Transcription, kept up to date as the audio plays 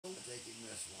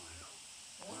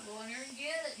and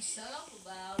get it and shut up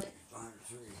about it. Behind the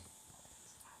tree.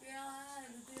 Yeah, I had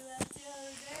to do that the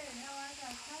other day, and how I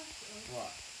got cussed.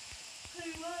 What?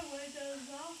 Hey, what windows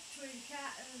off between a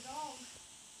cat and a dog?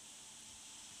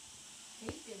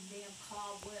 Hate them damn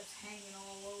cobwebs hanging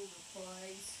all over the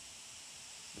place.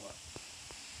 What?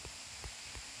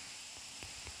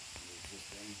 This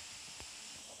thing.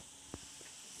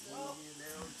 Well, You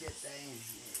little tit thing.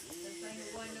 the thing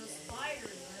wasn't no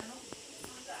spiders in them.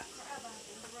 I got crab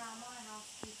apples around my house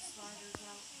to keep spiders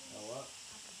out. Oh, what?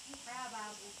 Crab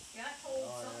apples. Yeah, I told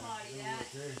somebody that,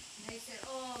 too. and they said,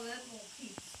 oh, that won't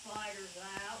keep the spiders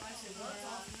out. I said, well, it's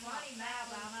awful funny, Matt,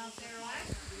 when I'm out there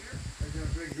last year. There's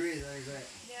some big green things, ain't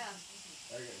Yeah.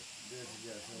 I got this and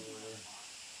that over there.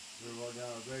 They're all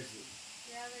down the basement.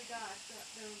 Yeah, they got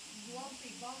those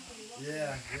lumpy, bumpy,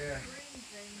 Yeah. green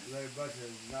things. There's a bunch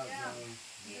of nuts Yeah. on them.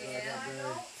 Yeah, I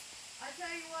know. I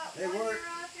tell you what, They when work. you're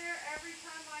out there, every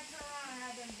time I turn around, I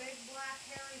had them big black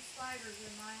hairy spiders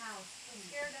in my house. It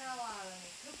scared the hell out of me.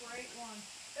 Cooper ate one.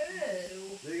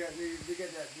 Ew. They got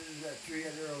that tree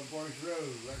out there on Forest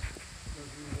Road. Right,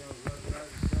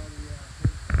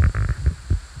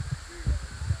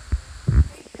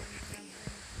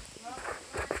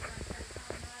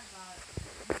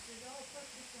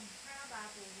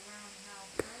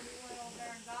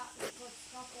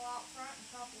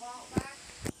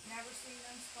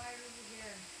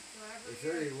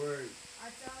 They were. I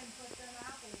tell him put them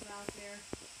apples out there.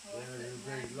 They're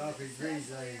big lumpy green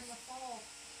Especially things. in the fall.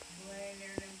 Laying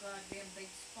there, them goddamn big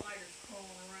spiders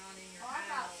crawling around in your I house.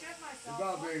 about shit myself. They're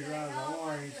about big around the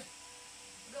orange.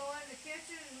 Go in the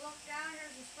kitchen and look down,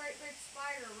 here's this great big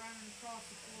spider running across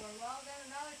the floor. Well, then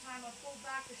another time I pulled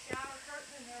back the shower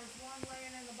curtain and there was one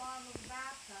laying in the bottom of the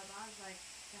bathtub. I was like,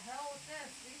 the hell with this.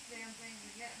 These damn things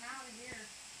are getting out of here.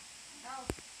 Hell,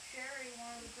 Sherry,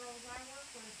 one of the girls I work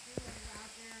with, she lives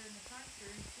out there in the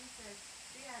country, and she said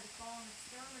she had to call an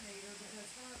exterminator because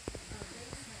her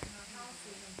basement in her house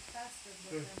was infested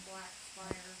with them black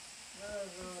spiders.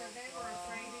 She said they were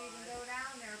afraid to even go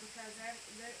down there because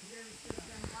there's just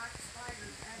been black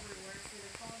spiders everywhere, so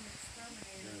they called an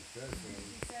exterminator. And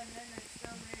she said then the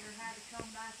exterminator had to come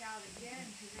back out again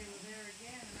because they were there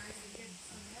again, and I said get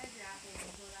some hedge apples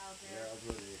and put out there. Yeah, that's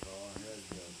what they call them, hedge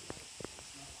apples.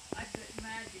 I couldn't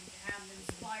imagine having them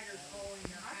spiders all in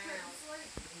your I couldn't house. sleep.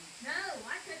 No,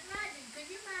 I couldn't imagine. Could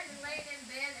you imagine laying in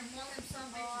bed and one of them some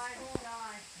bitches I'd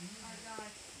die. I'd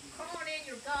die. crawling in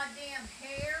your goddamn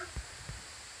hair?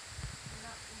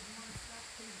 That was one step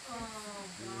too Oh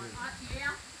God!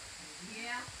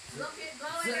 Yeah. Go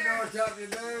in Sitting there, on top of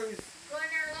your nose. go in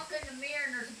there, look in the mirror,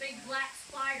 and there's a big black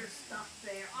spider stuck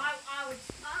there. I would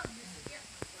just get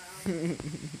myself.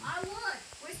 I would.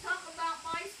 We was talking about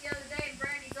mice the other day, and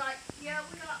Brandy's like, yeah,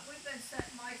 we've been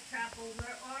setting mice trap over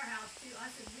at our house too. I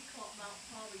said we caught about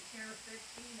probably 10 or 15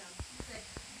 of them. She said,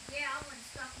 yeah, I went and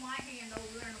stuck my hand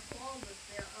over there in the closet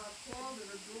or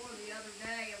drawer the other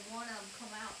day, and one of them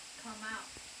come out,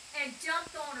 and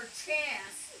jumped on her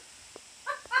chest.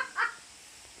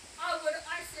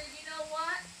 I said, you know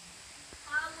what?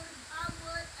 I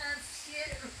would have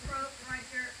shit her throat right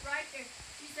there.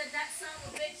 She said that son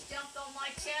of a bitch jumped on my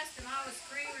chest and I was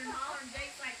screaming and hollering.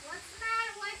 Jake's like, what's the matter?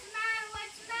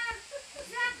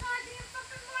 That goddamn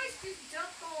fucking mice just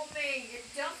jumped on me. It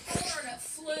jumped on her and it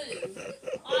flew.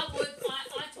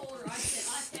 I told her, I said,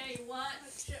 I tell you what. I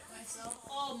shit myself.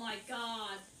 Oh my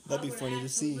God. That'd be funny to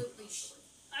see.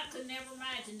 I could never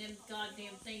imagine them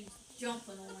goddamn things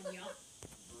jumping on you.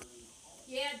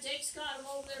 Yeah, Jake's got him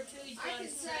over there too. He's I got can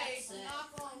his say, set.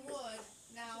 knock on wood,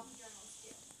 now,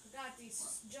 I've got these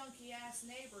junky ass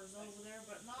neighbors over there,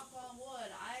 but knock on wood,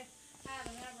 I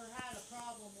haven't ever had a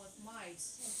problem with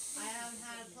mice. I haven't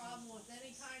had a problem with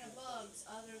any kind of bugs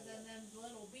other than them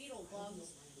little beetle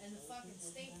bugs and the fucking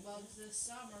stink bugs this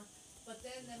summer. But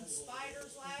then them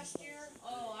spiders last year,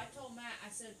 oh, I told Matt, I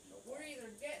said, we're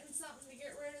either getting something to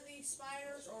get rid of these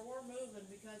spiders or we're moving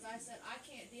because I said, I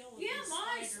can't deal with these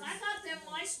mice. spiders. I got them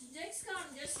mice. Jake's got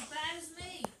them just as bad as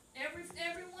me. Every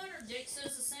winter, Jake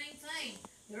says the same thing.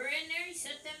 They're in there. He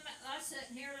set them. I was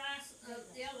sitting here last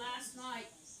night.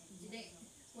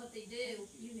 What they do,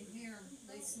 you can hear them.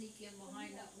 They sneak in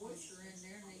behind that washer in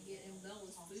there and they get in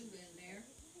Bella's food in there.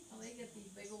 Oh, they get these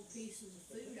big old pieces of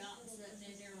food out and sitting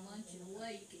in there munching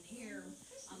away. You can hear them.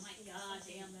 I'm like, God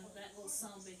damn, that little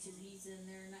son of a bitch, he's in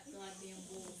there in that goddamn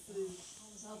bowl of food.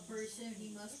 Well, pretty soon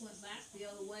he must went back the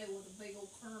other way with a big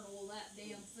old kernel of that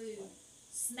damn food.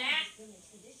 Snack!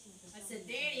 I said,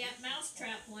 Daddy, that mouse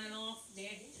trap went off.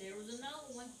 There was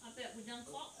another one. I bet we done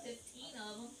caught 15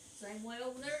 of them. Same way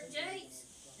over there at Jake's.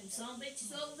 And some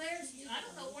bitches over there, I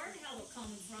don't know where the hell they're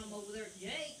coming from over there at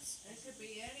Jake's. It could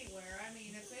be anywhere. I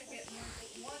mean, if they get near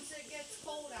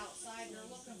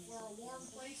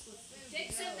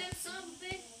Said them some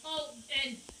big. Oh,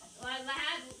 and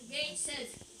lad Gage says,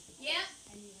 "Yep,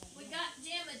 we got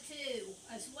Gemma too."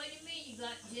 I said, "What do you mean you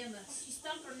got Gemma? She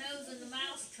stuck her nose in the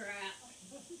mouse trap."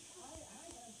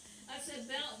 I said,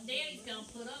 Danny's gonna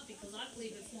put up because I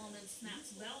believe if one of them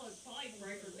snaps Bella, it'd probably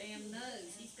break her damn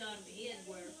nose. He's got him hid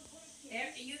where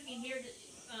you can hear the.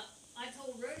 I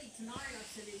told Rudy tonight. I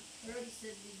said, Rudy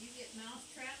said, "Did you get mouse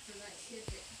traps or that shit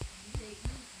that they eat?"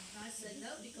 And I said,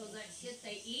 "No, because that shit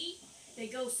they eat, they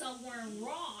go somewhere and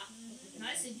rot." And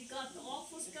I said, "You got the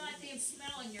awfulest goddamn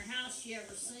smell in your house you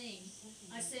ever seen."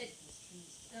 I said,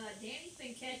 "Danny's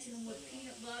been catching them with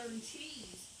peanut butter and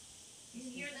cheese. You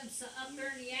can hear them up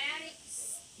there in the attic.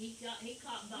 He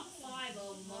caught about 5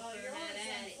 of them up there in that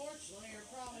attic." Unfortunately, are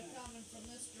probably coming from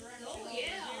this direction. Oh over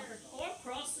yeah, here. or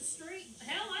across the street.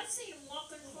 Hell, I've seen them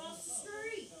walking across the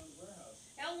street.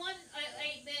 Hell, I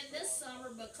ain't been this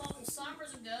summer, but a couple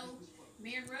summers ago,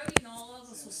 me and Rhodey and all of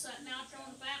us was sitting out there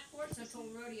on the back porch. I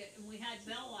told Rhodey, and we had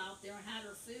Bella out there and had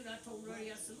her food. I told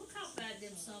Rhodey, I said, "Look how bad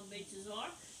them some bitches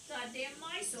are. Goddamn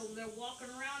mice over there walking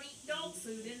around eating dog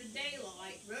food in the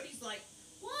daylight." Rhodey's like,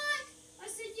 "What?" I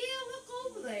said, "Yeah, look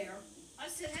over there." I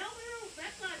said, "Hell,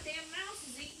 that goddamn mouse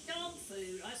is eating dog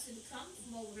food." I said, "It comes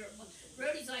from over here."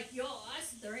 Rhodey's like, "Yo," I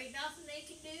said, "There ain't nothing they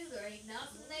can do. There ain't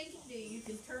nothing they can do. You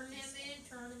can turn them in,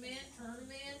 turn them in, turn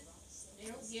them in.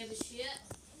 They don't give a shit."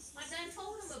 My dad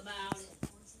told him about it.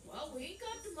 "Well, we ain't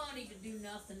got the money to do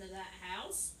nothing to that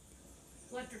house.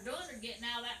 What they're doing, they're getting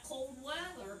out of that cold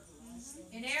weather.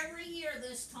 And every year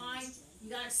this time, you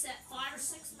gotta set 5 or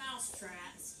 6 mouse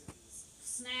traps.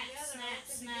 Snap, Yeah, they're snap,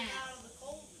 looking to snap." get out of the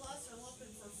cold, plus they're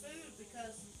looking for food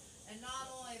because, and not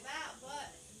only that,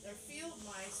 but they're field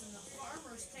mice and the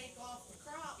farmers take off the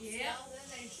crops. Yeah. Well, then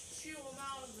they shoo them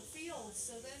out of the fields,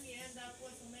 so then you end up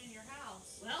with them in your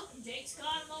house. Well, Jake's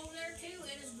got him over there too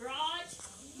in his garage.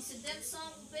 He said, "Them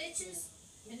son of bitches."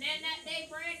 And then that day,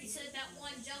 Brandy said that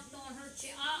one jumped on her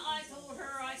chin. I told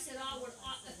her, I said,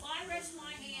 if I rest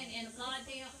my hand in a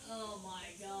goddamn, oh my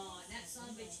God, that son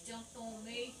of a bitch jumped on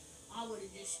me, I would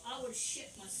have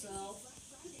shit myself.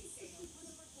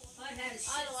 I'd had a shit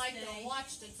I'd like to stain.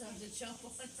 watch the time to jump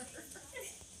on her.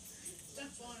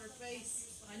 Jump on her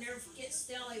face. I never forget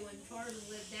Stelly when Tarzan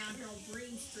lived down here on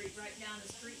Green Street, right down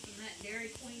the street from that Dairy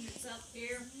Queen that's up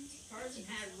here. Tarzan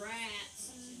had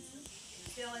rats.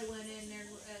 Stelly went in there,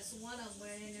 so one of them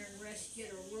went in there and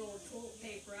rescued a roll of toilet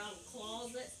paper out of the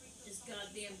closet. This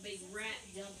goddamn big rat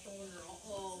jumped on her.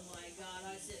 Oh my God.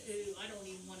 I said, "Ooh, I don't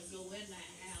even want to go in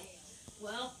that house."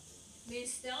 Well, me and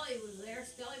Stelly was there.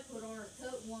 Stelly put on her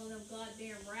coat, and one of them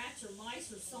goddamn rats or mice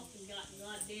or something got the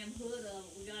goddamn hood of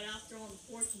it. We got out there on the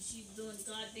porch and she's doing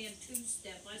goddamn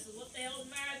two-step. I said, "What the hell's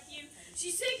the matter with you?"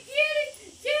 She said, "Get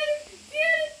it, get it,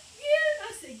 get it, get it."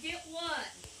 I said, "Get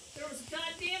what?" There was a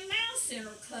goddamn mouse in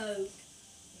her coat.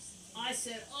 I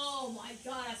said, "Oh my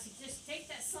God." I said, "Just take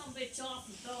that sumbitch off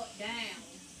and throw it down."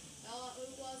 Who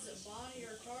was it? Bonnie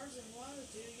or Tarzan? One of the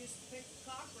two used to pick the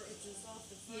cockroaches off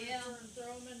the furniture Yeah. and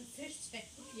throw them in the fish tank.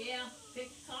 Yeah, pick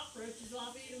the cockroaches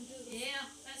off. Feed them to the Yeah,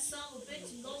 that son of a bitch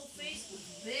in Goldfish was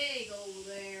big over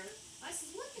there. I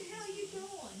said, "What the hell are you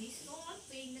doing?" He said, "Oh, I'm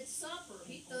feeding it supper."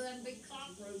 He threw them big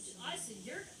cockroaches. I said,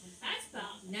 "That's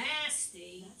about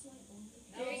nasty."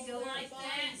 There you go, like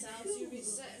that. House, you'd be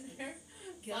sitting there,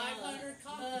 God. 500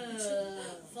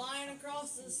 cockroaches flying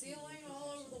across the ceiling,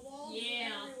 all over the walls,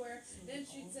 Yeah. and everywhere. Then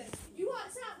she'd say, "You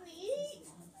want something to eat?"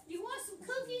 "You want some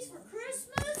cookies for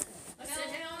Christmas?" I said,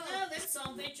 "Hell no, them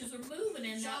some bitches are moving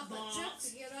in that Chocolate chip box."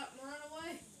 to get up and run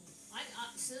away.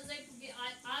 As soon as they forget,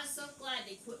 I'm so glad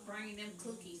they quit bringing them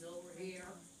cookies over here.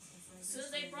 As soon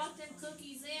as they brought them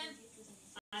cookies in,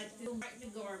 I threw them right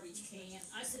in the garbage can.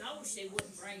 I said, "I wish they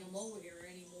wouldn't bring them over here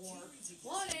anymore."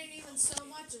 Well, it ain't even so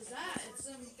much as that. It's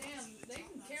them damn. They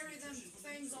can carry them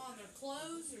things on their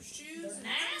clothes, their shoes, They're and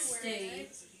nasty. everywhere.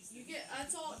 You get.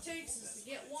 That's all it takes is to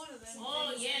get one of them.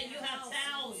 Oh, things yeah, in you your have house,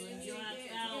 thousands, and you have get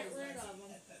thousands. rid of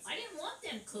them. I didn't want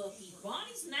them cookies.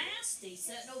 Bonnie's nasty,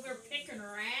 sitting over there picking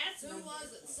her ass. Who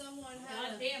was it? Someone had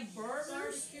a Goddamn burgers.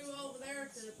 barbecue over there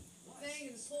at the thing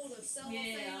and pulled a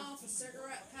cellophane Yeah. off a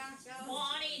cigarette pack out.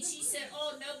 Bonnie, and she said,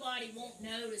 "Oh, nobody won't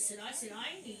notice it." I said, "I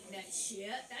ain't eating that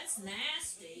shit. That's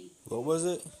nasty." What was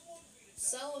it?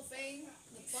 Cellophane,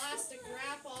 the plastic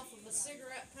wrap off of a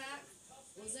cigarette pack,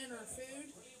 was in her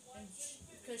food, and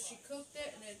because she cooked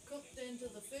it and it cooked into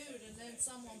the food, and then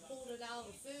someone pulled it out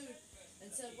of the food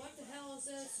and said, "What the hell is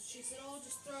this?" She said, "Oh,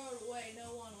 just throw it away.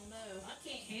 No one will know." I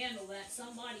can't handle that.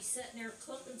 Somebody sitting there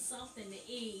cooking something to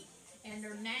eat, and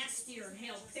they're nastier than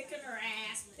hell, picking her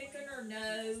ass, picking her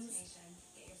nose,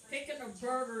 picking her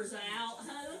burgers out.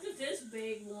 Look at this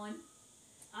big one.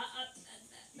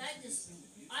 that just,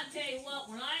 I tell you what,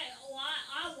 when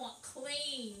I want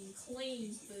clean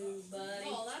food, buddy.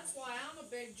 Well, that's why I'm a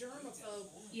big germaphobe.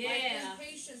 Yeah. Like them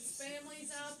patients'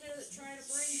 families out there that try to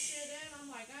bring shit in, I'm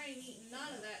like, I ain't eating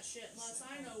none of that shit unless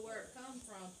I know where it come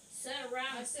from. Sit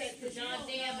around I and said, pick the 'cause you don't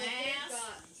goddamn know if they've ass.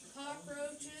 got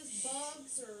cockroaches,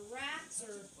 bugs, or rats,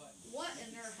 or what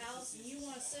in their house, and you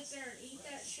want to sit there and eat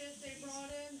that shit they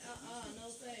brought in? No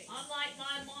thanks. I'm like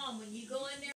my mom, when you go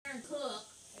in there and cook,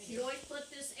 she always put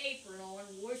this apron on,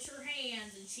 wash her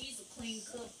hands, and she's a clean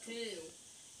cook too.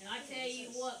 And I tell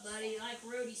you what, buddy, like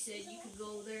Rhodey said, you could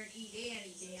go over there and eat any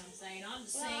damn thing. I'm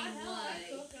the Well, same I know I way.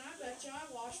 cook, and I bet you I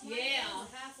wash my Yeah. hands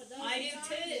a half a dozen I do times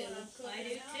too. when I'm cooking. I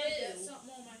do Now I get too.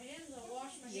 something on my hands, I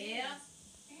wash my Yeah. hands.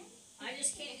 I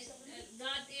just can't,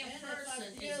 goddamn And if I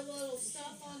person get a is, little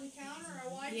stuff on the counter, I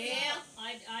wipe it yeah, up.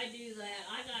 I do that.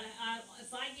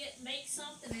 If I make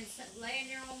something and it's laying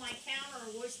there on my counter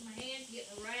or wash my hands, get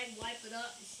a rag, wipe it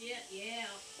up and shit, yeah.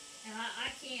 And I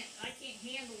can't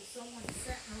handle someone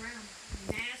sitting around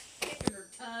picking her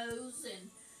toes and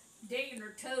digging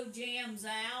her toe jams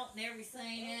out and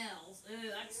everything else. Ooh,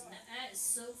 that is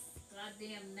so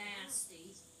goddamn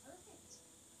nasty.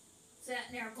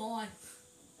 Sitting there going,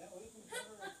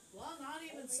 Well, not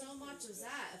even so much as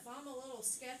that. If I'm a little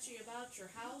sketchy about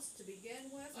your house to begin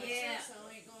with, Yeah. I sure so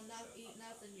ain't gonna eat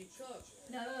nothing you cook.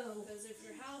 no. Because if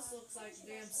your house looks like a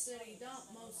damn city dump,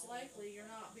 most likely you're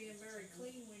not being very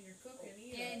clean when you're cooking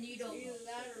either. And you don't. Either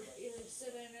that or either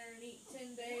sit in there and eat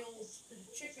 10-day-old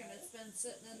chicken that's been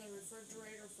sitting in the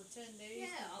refrigerator for 10 days.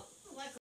 Yeah, like